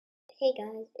Hey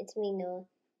guys, it's me Noah,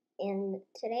 and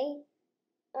today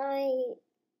I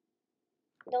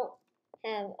don't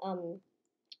have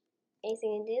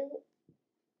anything to do,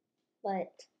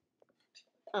 but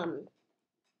um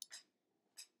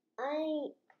I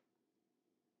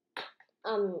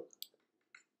um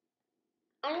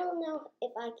I don't know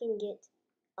if I can get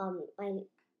um my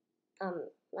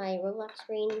my Roblox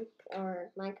screen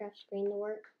or Minecraft screen to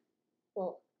work.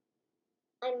 Well,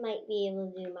 I might be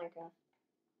able to do Minecraft.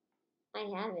 I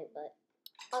have it, but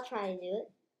I'll try to do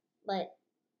it. But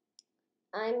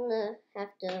I'm gonna have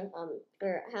to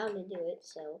figure out how to do it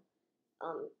so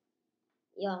um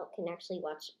y'all can actually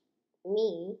watch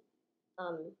me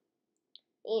um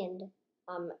and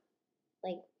um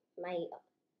like my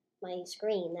my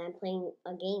screen that I'm playing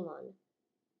a game on.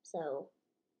 So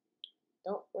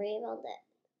don't worry about that.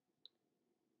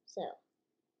 So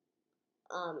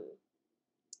um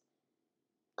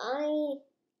I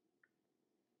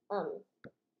um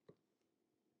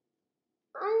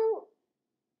I don't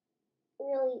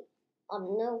really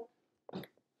know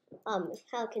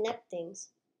how to connect things,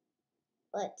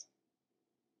 but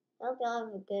I hope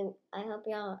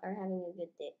y'all are having a good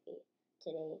day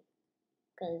today,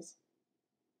 cause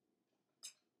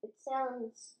it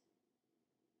sounds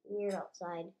weird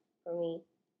outside for me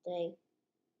today.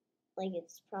 Like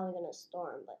it's probably gonna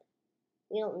storm, but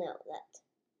we don't know that.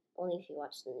 Only if you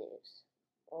watch the news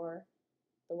or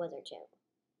the Weather Channel.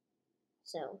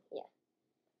 So yeah,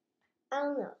 I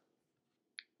don't know.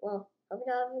 Well, I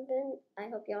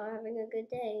hope y'all are having a good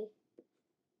day.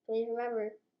 Please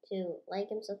remember to like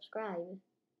and subscribe.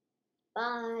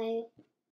 Bye.